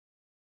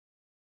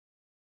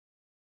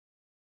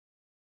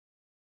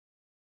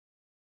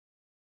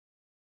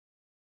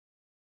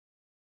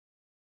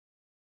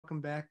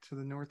welcome back to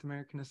the North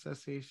American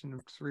Association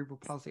of Cerebral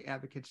Palsy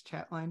Advocates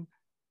Chatline.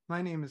 My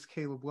name is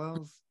Caleb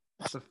Wells,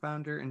 the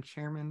founder and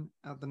chairman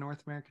of the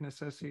North American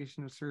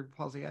Association of Cerebral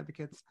Palsy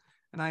Advocates,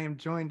 and I am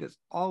joined as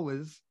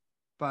always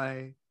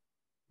by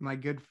my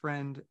good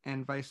friend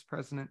and Vice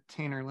President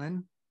Tanner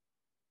Lynn.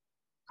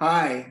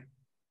 Hi,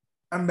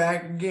 I'm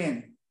back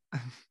again.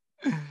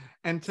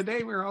 And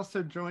today we're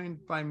also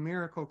joined by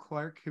Miracle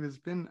Clark, who has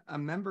been a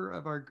member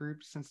of our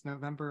group since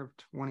November of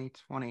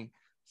 2020.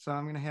 So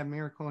I'm going to have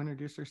Miracle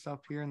introduce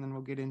herself here, and then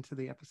we'll get into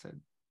the episode.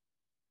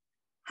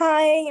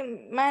 Hi,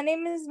 my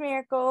name is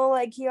Miracle,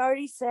 like he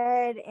already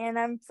said, and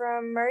I'm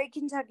from Murray,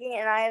 Kentucky,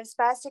 and I have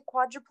spastic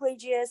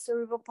quadriplegia,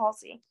 cerebral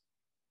palsy.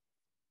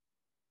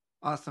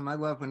 Awesome. I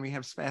love when we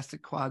have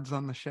spastic quads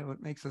on the show.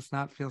 It makes us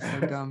not feel so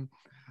dumb.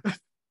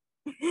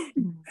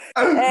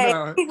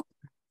 Hey,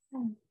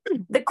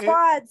 the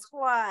quad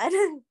squad.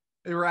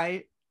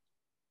 Right?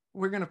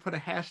 We're going to put a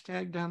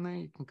hashtag down there.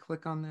 You can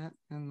click on that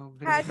and they'll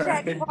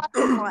hashtag quad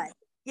squad.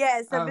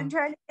 Yes, I've been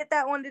trying to get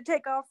that one to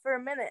take off for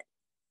a minute.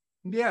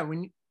 Yeah,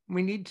 we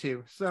need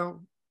to. So,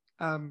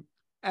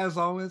 as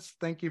always,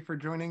 thank you for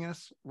joining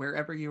us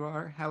wherever you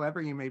are, however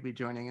you may be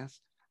joining us.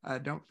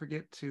 Don't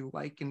forget to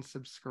like and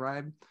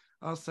subscribe.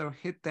 Also,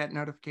 hit that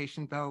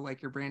notification bell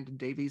like you're Brandon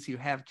Davies. You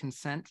have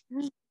consent.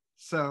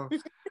 So,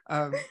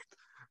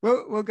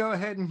 we'll go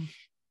ahead and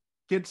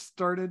get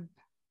started.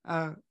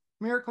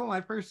 Miracle, I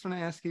first want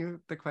to ask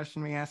you the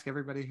question we ask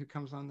everybody who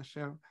comes on the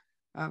show.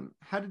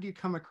 How did you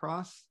come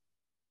across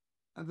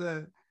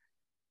the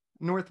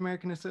North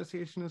American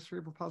Association of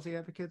Cerebral Palsy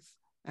Advocates,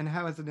 and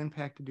how has it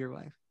impacted your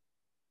life?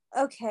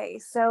 Okay,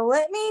 so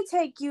let me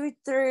take you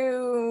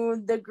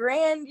through the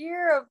grand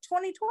year of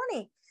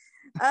 2020.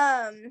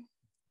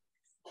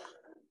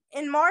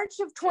 In March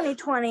of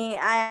 2020, I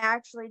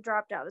actually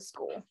dropped out of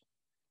school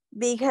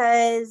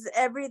because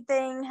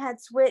everything had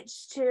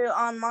switched to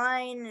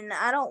online, and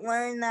I don't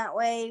learn that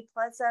way.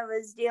 Plus, I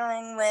was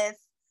dealing with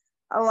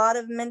a lot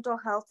of mental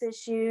health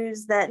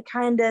issues that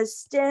kind of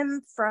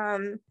stem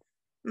from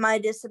my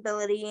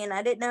disability, and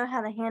I didn't know how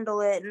to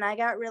handle it, and I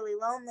got really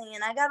lonely,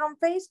 and I got on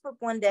Facebook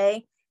one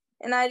day,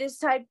 and I just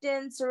typed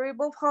in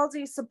cerebral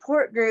palsy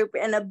support group,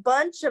 and a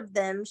bunch of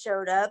them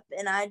showed up,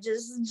 and I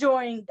just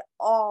joined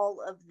all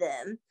of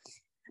them.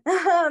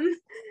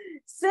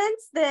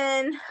 Since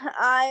then,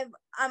 I'm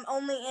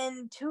only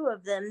in two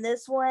of them,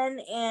 this one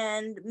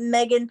and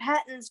Megan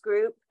Patton's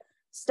group,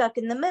 Stuck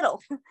in the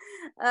Middle.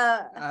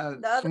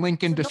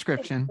 Link in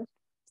description.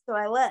 So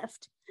I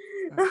left.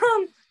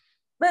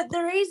 But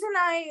the reason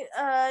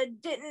I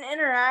didn't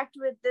interact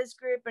with this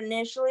group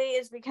initially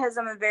is because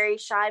I'm a very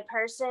shy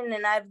person,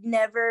 and I've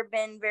never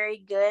been very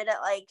good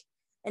at like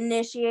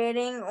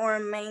initiating or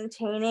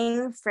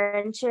maintaining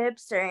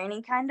friendships or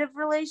any kind of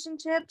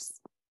relationships.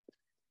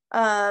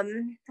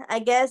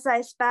 I guess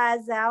I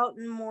spaz out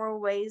in more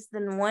ways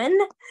than one.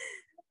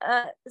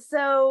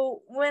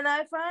 So when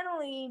I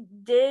finally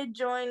did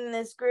join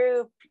this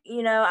group,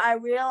 I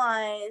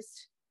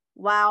realized,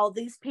 wow,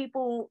 these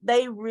people,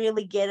 they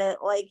really get it.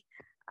 Like,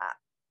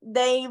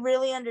 they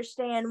really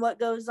understand what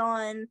goes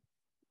on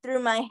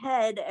through my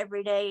head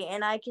every day,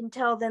 and I can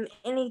tell them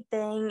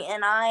anything,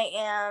 and I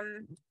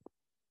am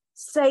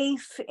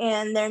safe,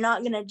 and they're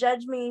not going to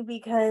judge me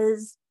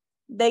because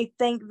they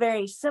think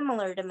very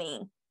similar to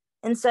me.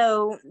 And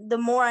so the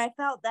more I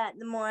felt that,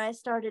 the more I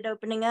started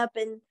opening up,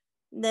 and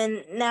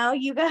then now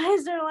you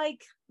guys are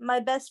like my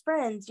best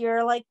friends.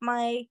 You're like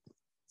my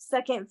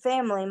second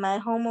family, my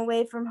home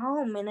away from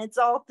home, and it's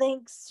all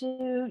thanks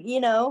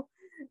to,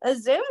 a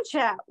Zoom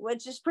chat,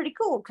 which is pretty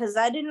cool because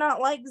I did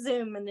not like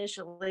Zoom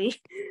initially.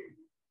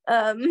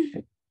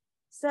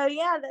 So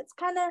yeah, that's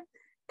kind of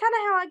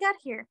how I got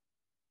here.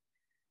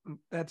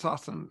 That's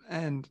awesome.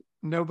 And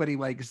nobody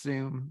likes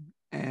Zoom,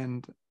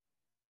 and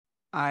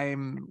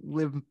I'm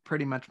live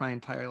pretty much my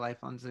entire life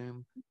on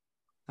Zoom.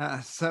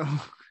 So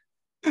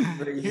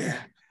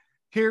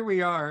here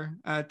we are.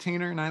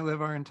 Tanner and I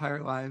live our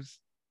entire lives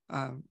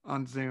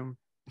on Zoom.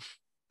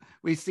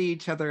 We see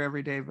each other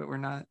every day, but we're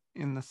not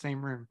in the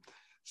same room.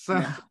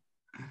 So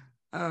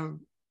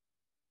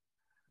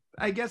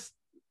I guess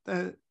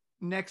the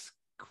next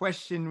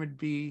question would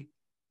be,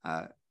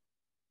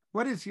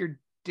 what does your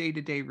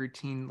day-to-day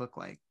routine look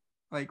like?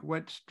 Like,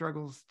 what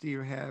struggles do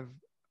you have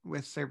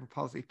with cerebral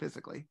palsy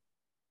physically?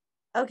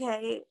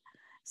 Okay,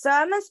 so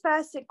I'm a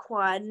spastic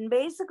quad, and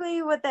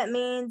basically what that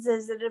means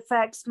is it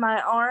affects my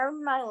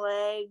arm, my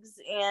legs,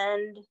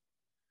 and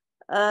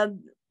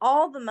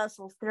all the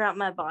muscles throughout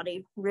my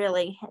body,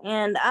 really.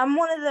 And I'm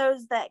one of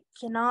those that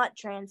cannot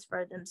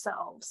transfer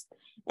themselves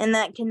and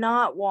that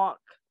cannot walk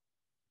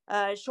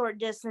short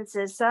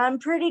distances. So I'm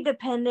pretty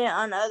dependent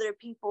on other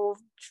people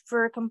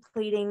for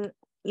completing,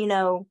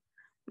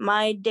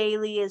 my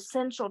daily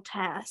essential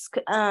task.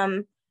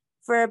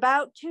 For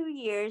about 2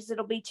 years,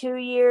 it'll be 2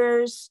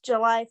 years,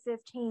 July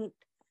 15th,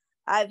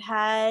 I've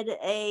had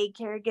a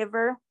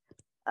caregiver.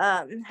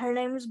 Her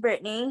name is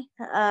Brittany.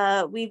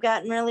 We've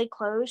gotten really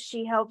close.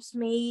 She helps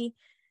me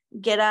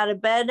get out of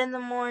bed in the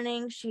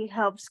morning. She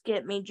helps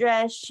get me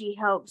dressed. She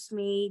helps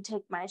me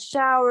take my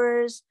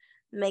showers,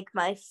 make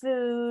my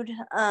food.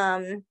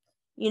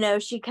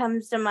 She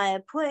comes to my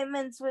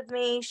appointments with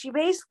me. She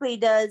basically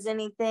does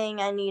anything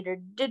I need her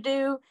to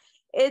do.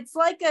 It's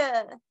like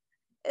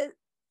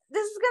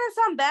this is gonna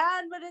sound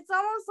bad, but it's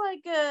almost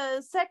like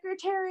a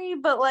secretary,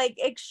 but like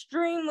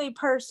extremely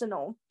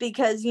personal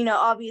because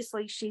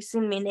obviously she's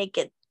seen me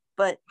naked,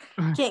 but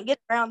can't get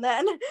around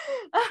that.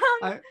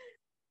 I,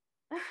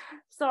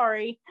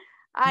 Sorry,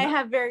 I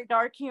have very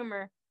dark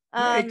humor.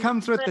 It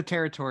comes with the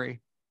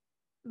territory.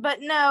 But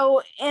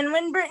no, and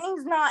when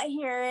Brittany's not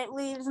here, it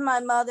leaves my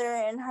mother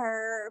and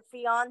her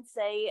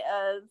fiance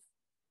of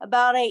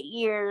about 8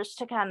 years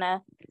to kind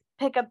of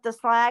pick up the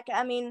slack.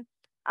 I mean,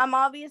 I'm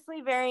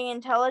obviously very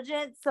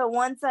intelligent, so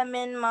once I'm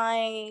in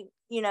my,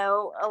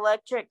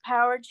 electric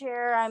power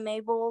chair, I'm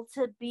able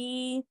to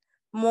be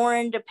more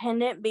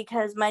independent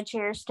because my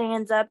chair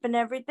stands up and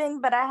everything,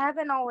 but I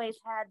haven't always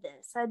had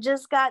this. I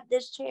just got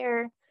this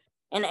chair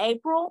in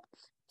April,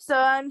 so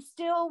I'm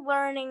still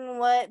learning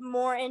what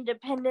more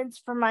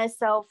independence for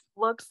myself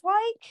looks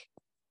like,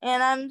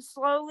 and I'm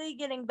slowly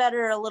getting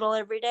better a little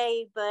every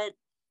day, but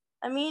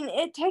I mean,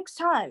 it takes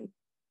time.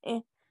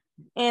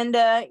 And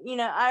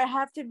I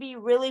have to be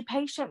really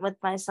patient with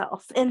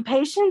myself, and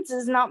patience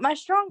is not my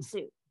strong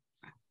suit.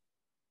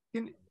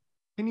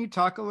 Can you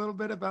talk a little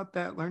bit about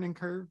that learning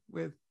curve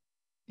with,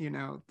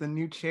 the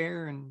new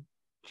chair and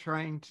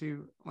trying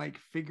to like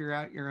figure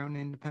out your own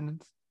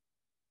independence?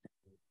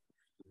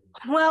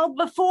 Well,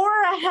 before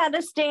I had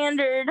a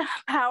standard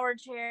power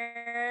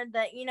chair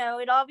that,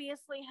 it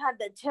obviously had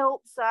the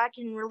tilt so I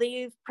can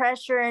relieve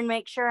pressure and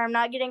make sure I'm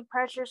not getting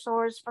pressure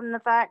sores from the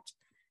fact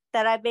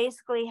that I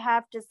basically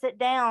have to sit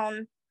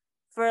down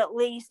for at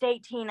least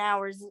 18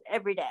 hours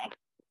every day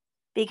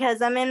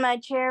because I'm in my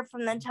chair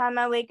from the time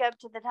I wake up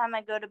to the time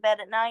I go to bed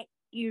at night,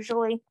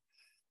 usually.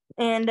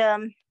 And,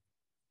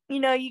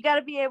 you got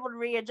to be able to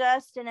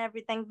readjust and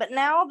everything. But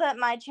now that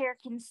my chair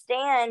can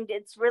stand,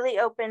 it's really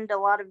opened a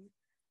lot of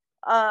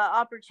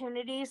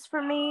opportunities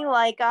for me.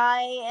 Like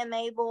I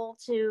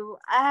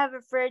have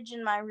a fridge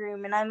in my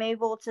room and I'm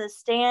able to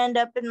stand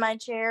up in my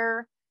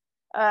chair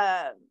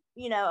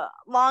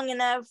long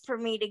enough for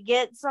me to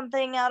get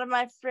something out of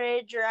my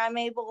fridge, or I'm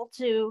able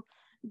to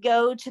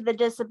go to the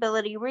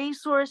disability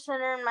resource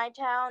center in my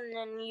town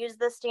and use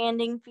the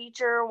standing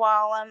feature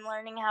while I'm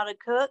learning how to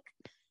cook.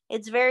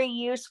 It's very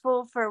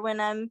useful for when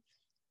I'm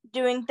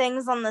doing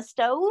things on the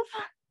stove.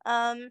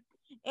 And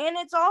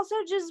it's also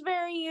just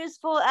very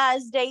useful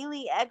as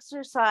daily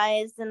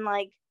exercise and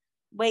like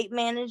weight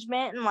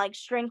management and like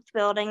strength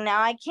building.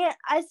 Now I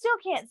still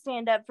can't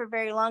stand up for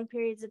very long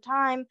periods of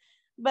time,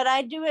 but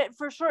I do it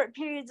for short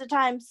periods of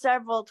time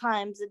several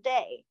times a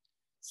day.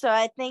 So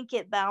I think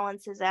it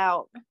balances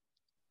out.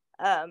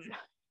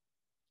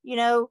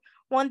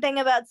 One thing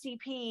about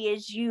CP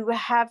is you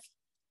have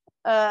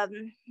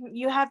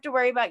to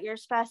worry about your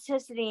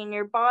spasticity and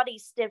your body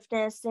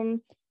stiffness,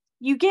 and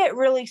you get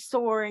really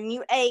sore and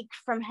you ache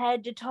from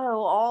head to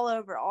toe all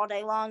over all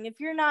day long. If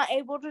you're not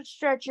able to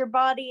stretch your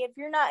body, if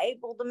you're not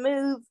able to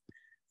move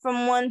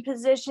from one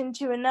position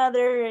to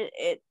another,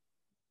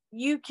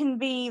 you can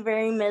be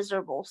very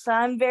miserable. So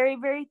I'm very,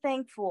 very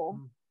thankful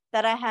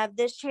that I have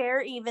this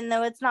chair, even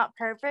though it's not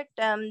perfect.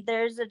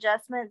 There's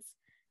adjustments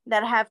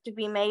that have to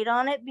be made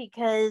on it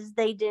because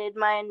they did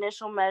my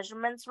initial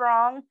measurements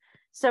wrong.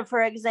 So,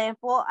 for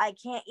example, I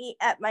can't eat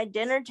at my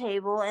dinner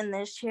table in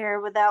this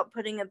chair without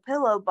putting a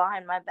pillow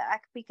behind my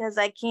back because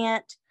I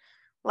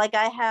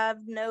have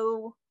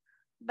no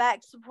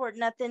back support,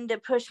 nothing to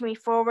push me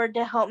forward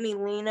to help me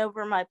lean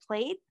over my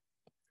plate.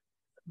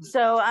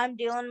 So I'm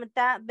dealing with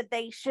that, but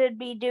they should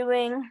be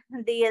doing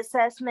the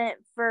assessment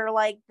for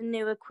like the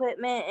new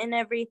equipment and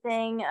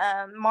everything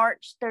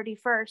March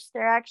 31st.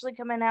 They're actually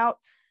coming out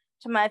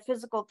to my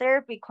physical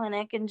therapy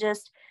clinic and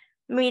just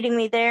meeting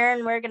me there,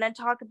 and we're going to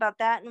talk about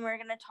that, and we're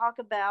going to talk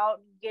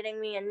about getting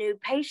me a new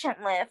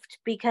patient lift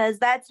because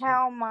that's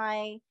how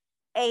my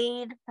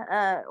aide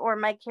or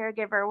my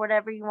caregiver,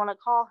 whatever you want to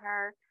call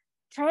her,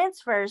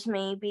 transfers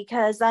me,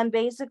 because I'm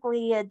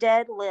basically a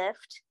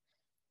deadlift,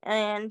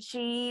 and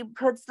she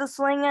puts the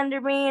sling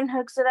under me and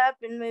hooks it up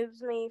and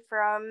moves me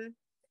from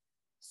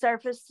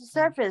surface to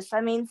surface.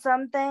 I mean,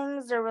 some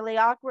things are really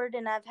awkward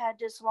and I've had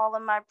to swallow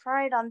my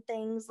pride on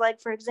things. Like,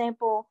 for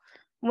example,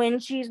 when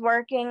she's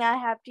working, I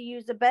have to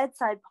use a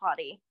bedside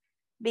potty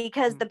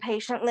because the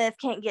patient lift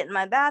can't get in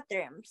my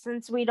bathroom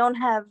since we don't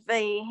have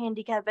a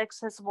handicap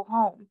accessible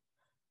home.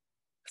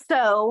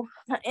 So,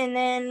 and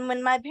then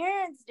when my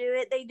parents do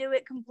it, they do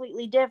it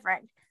completely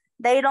different.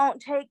 They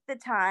don't take the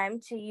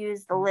time to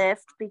use the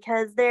lift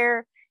because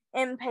they're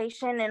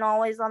impatient and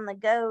always on the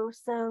go.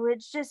 So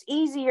it's just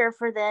easier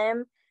for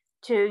them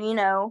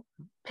to,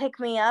 pick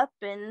me up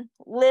and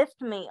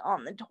lift me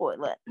on the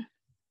toilet,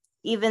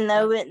 even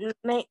though it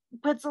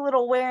puts a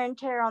little wear and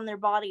tear on their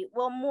body.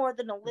 Well, more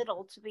than a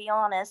little, to be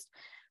honest.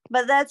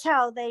 But that's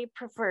how they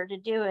prefer to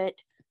do it.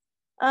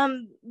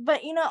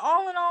 But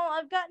all in all,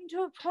 I've gotten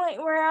to a point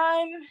where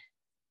I'm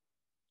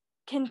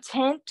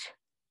content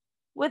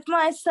with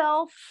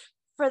myself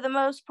for the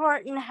most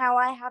part and how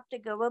I have to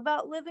go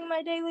about living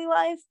my daily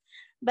life.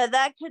 But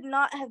that could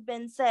not have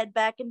been said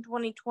back in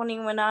 2020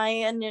 when I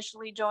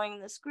initially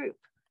joined this group.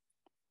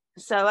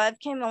 So I've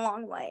came a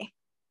long way.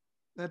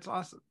 That's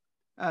awesome.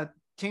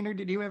 Tanner,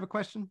 did you have a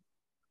question?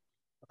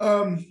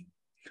 What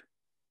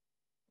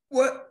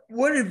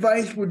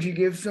advice would you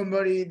give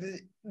somebody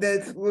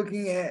that's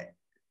looking at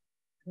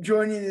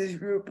joining this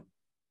group,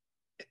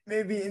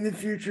 maybe in the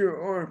future,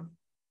 or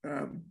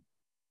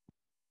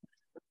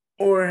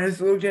has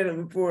looked at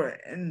it before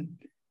and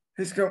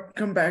has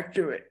come back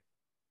to it?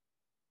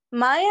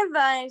 My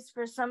advice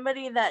for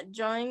somebody that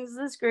joins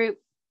this group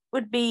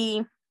would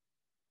be,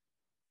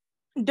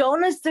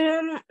 don't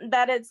assume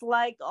that it's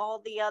like all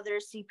the other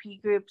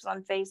CP groups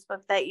on Facebook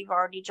that you've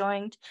already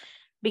joined,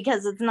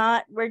 because it's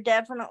not. We're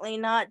definitely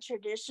not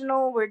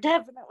traditional, we're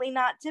definitely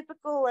not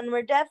typical, and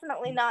we're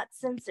definitely not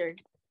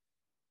censored.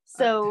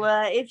 So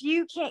if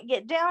you can't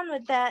get down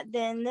with that,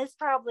 then this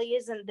probably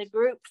isn't the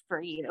group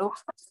for you.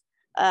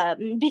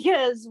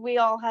 Because we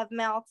all have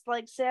mouths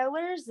like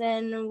sailors,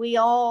 and we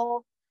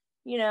all,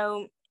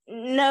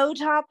 no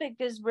topic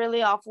is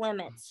really off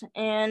limits.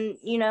 And,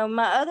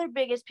 my other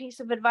biggest piece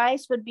of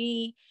advice would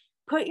be,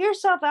 put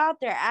yourself out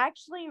there,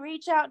 actually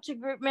reach out to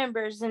group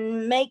members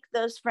and make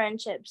those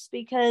friendships,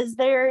 because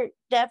they're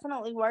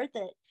definitely worth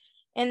it.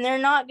 And they're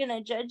not going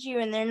to judge you,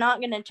 and they're not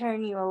going to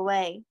turn you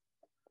away.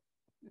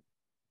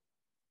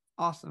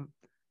 Awesome.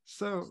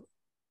 So,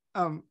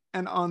 and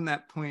on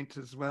that point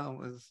as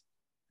well, is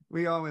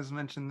we always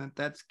mention that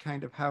that's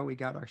kind of how we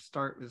got our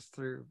start, was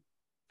through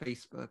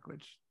Facebook,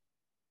 which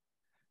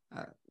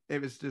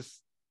it was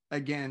just,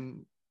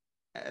 again,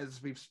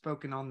 as we've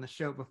spoken on the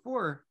show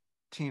before,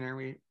 Tina,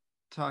 we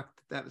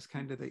talked that was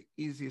kind of the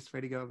easiest way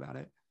to go about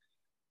it.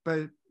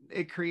 But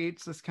it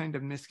creates this kind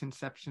of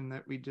misconception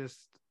that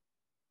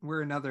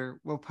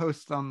we'll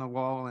post on the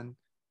wall and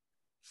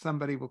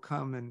somebody will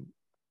come and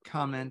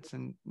comment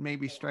and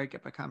maybe strike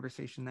up a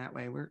conversation that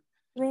way. We're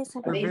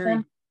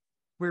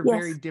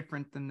very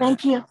different than that.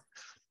 Thank you.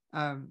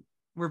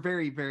 We're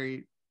very,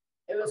 very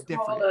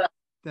different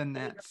than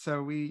that.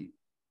 So we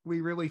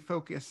really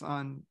focus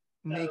on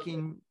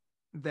making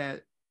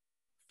that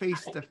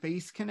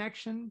face-to-face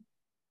connection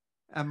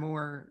a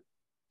more,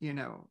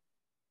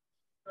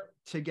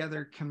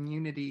 together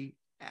community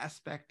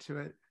aspect to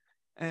it.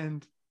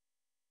 And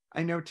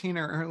I know,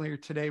 Tina, earlier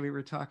today we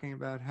were talking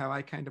about how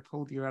I kind of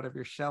pulled you out of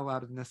your shell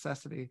out of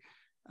necessity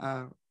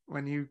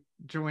when you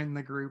joined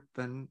the group,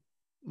 and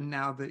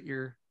now that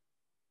you're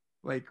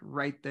like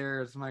right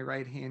there as my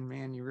right-hand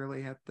man, you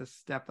really have to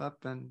step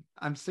up, and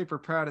I'm super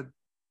proud of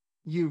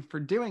you for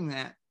doing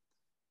that.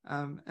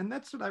 And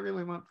that's what I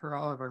really want for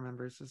all of our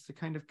members, is to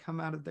kind of come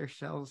out of their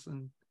shells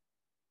and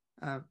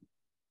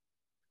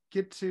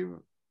get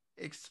to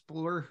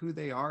explore who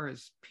they are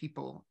as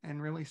people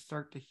and really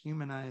start to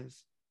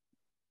humanize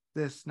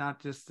this, not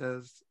just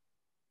as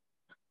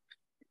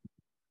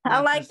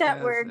I like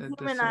that word,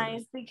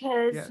 humanize,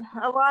 because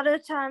a lot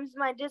of times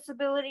my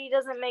disability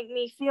doesn't make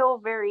me feel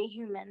very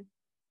human.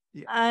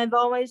 Yeah. I've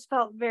always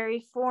felt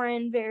very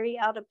foreign, very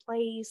out of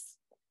place,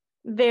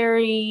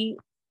 very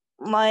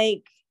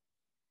like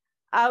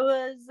I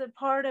was a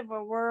part of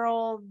a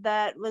world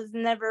that was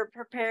never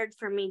prepared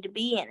for me to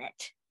be in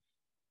it.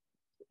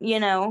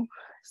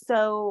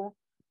 So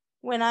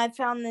when I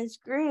found this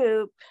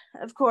group,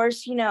 of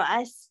course,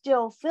 I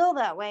still feel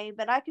that way,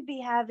 but I could be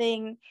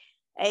having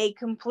a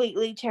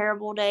completely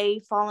terrible day,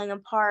 falling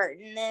apart,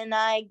 and then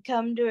I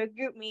come to a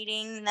group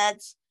meeting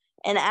that's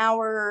an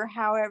hour,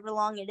 however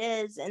long it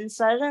is, and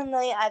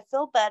suddenly I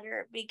feel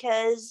better,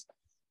 because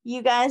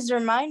you guys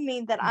remind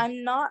me that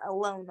I'm not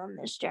alone on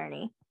this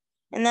journey,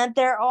 and that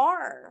there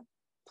are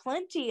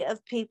plenty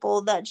of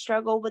people that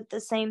struggle with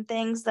the same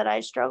things that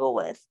I struggle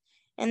with,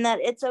 and that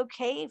it's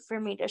okay for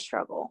me to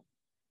struggle.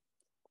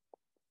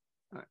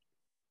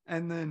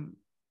 And then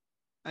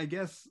I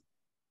guess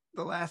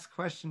the last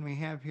question we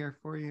have here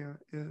for you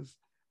is,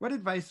 what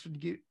advice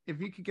would you, if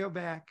you could go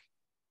back,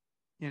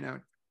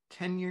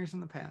 10 years in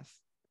the past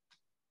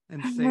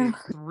and say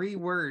 3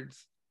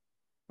 words,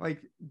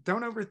 like,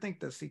 don't overthink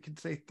this. You could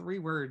say 3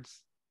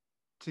 words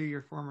to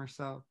your former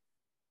self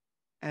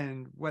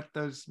and what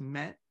those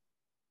meant.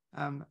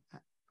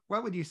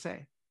 What would you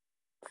say?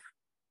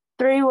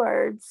 3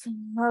 words.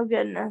 Oh,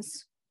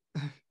 goodness.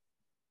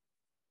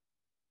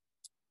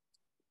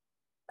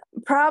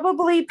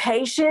 Probably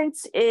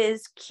patience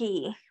is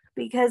key,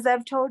 because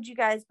I've told you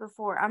guys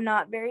before, I'm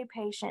not very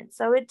patient.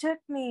 So it took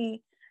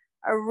me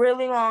a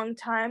really long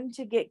time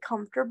to get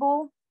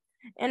comfortable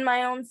in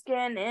my own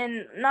skin,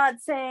 and not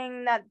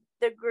saying that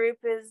the group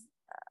is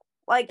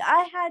like,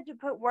 I had to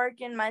put work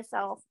in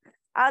myself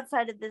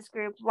outside of this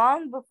group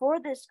long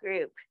before this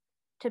group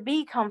to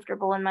be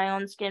comfortable in my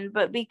own skin.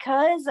 But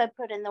because I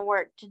put in the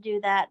work to do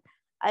that,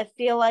 I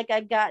feel like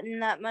I've gotten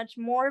that much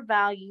more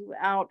value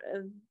out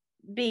of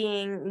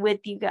being with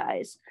you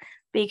guys,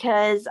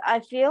 because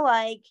I feel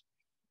like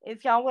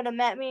if y'all would have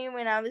met me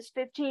when I was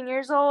 15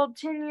 years old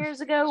 10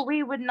 years ago,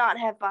 we would not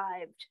have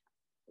vibed.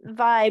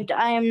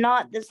 I am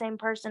not the same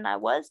person I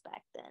was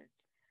back then.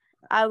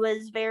 I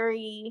was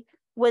very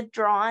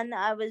withdrawn.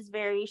 I was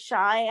very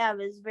shy. I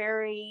was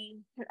very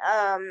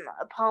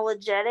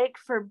apologetic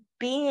for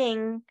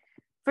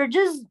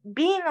just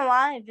being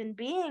alive and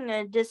being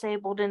a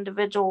disabled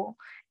individual.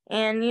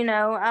 And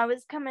I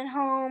was coming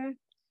home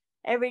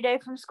every day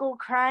from school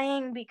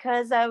crying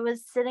because I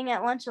was sitting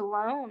at lunch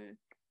alone.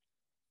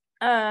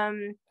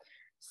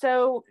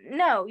 So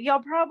no, y'all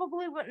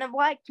probably wouldn't have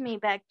liked me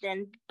back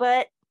then,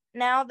 but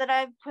now that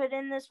I've put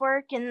in this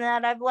work and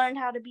that I've learned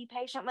how to be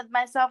patient with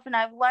myself, and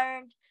I've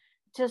learned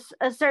to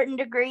a certain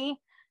degree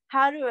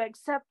how to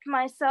accept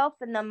myself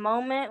in the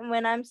moment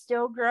when I'm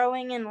still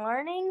growing and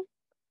learning,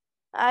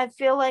 I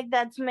feel like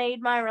that's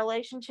made my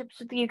relationships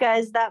with you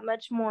guys that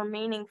much more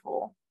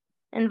meaningful,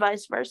 and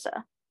vice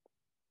versa.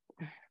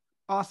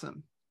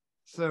 Awesome.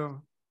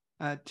 So,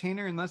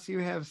 Tanner, unless you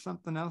have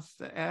something else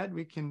to add,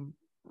 we can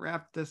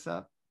wrap this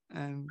up.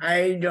 And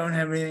I don't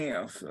have anything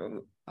else.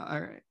 So. All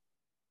right.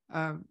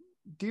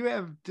 Do you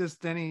have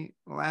just any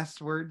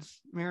last words,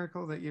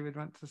 Miracle, that you would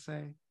want to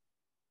say?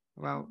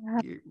 Well,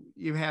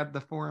 you had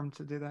the forum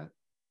to do that.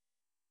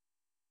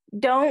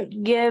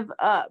 Don't give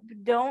up.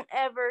 Don't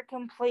ever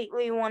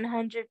completely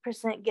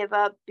 100% give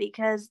up,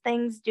 because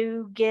things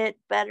do get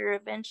better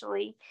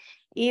eventually,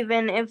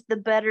 even if the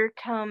better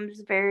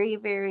comes very,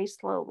 very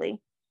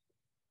slowly.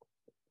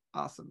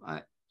 Awesome.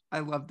 I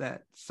love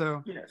that.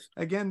 So yes.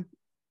 Again,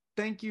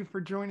 thank you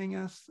for joining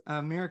us.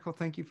 Miracle,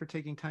 thank you for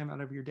taking time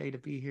out of your day to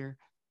be here.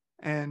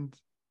 And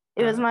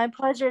it was my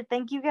pleasure.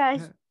 Thank you,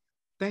 guys.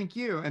 Thank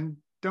you. And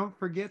don't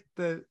forget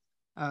that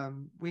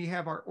we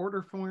have our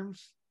order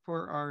forms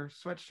for our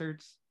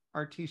sweatshirts,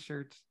 our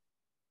t-shirts,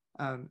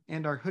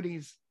 and our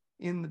hoodies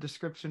in the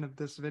description of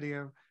this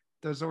video.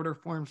 Those order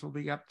forms will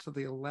be up to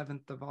the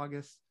 11th of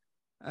August.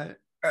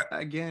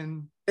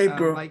 Again,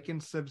 April. Like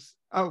and subs.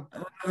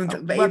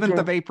 11th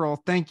of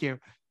April. Thank you.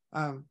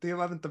 The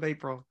 11th of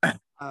April.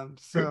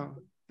 So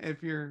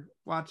if you're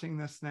watching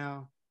this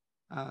now,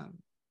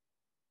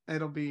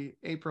 it'll be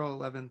April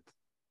 11th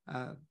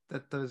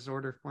that those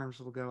order forms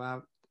will go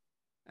out.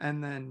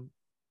 And then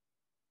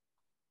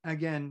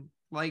again,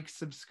 like,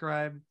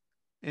 subscribe.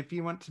 If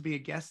you want to be a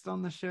guest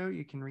on the show,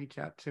 you can reach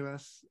out to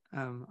us.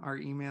 Our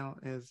email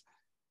is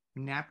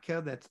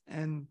NAACPA, that's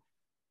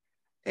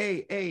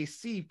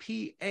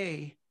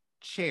NAACPA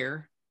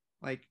chair,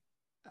 like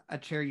a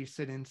chair you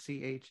sit in,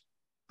 CHIAR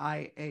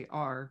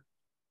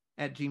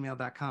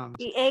 @gmail.com.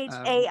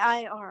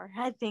 CHAIR,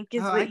 I think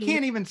is what I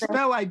can't even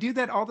spell. I do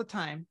that all the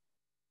time.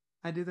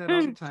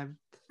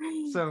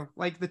 So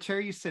like the chair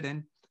you sit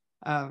in,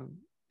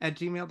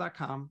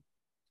 @gmail.com.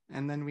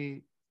 And then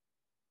we,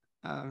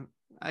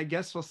 I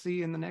guess we'll see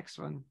you in the next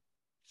one.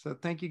 So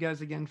thank you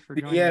guys again for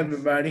joining us.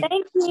 Everybody.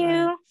 Thank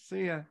you.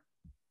 See ya.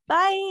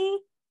 Bye.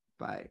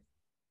 Bye.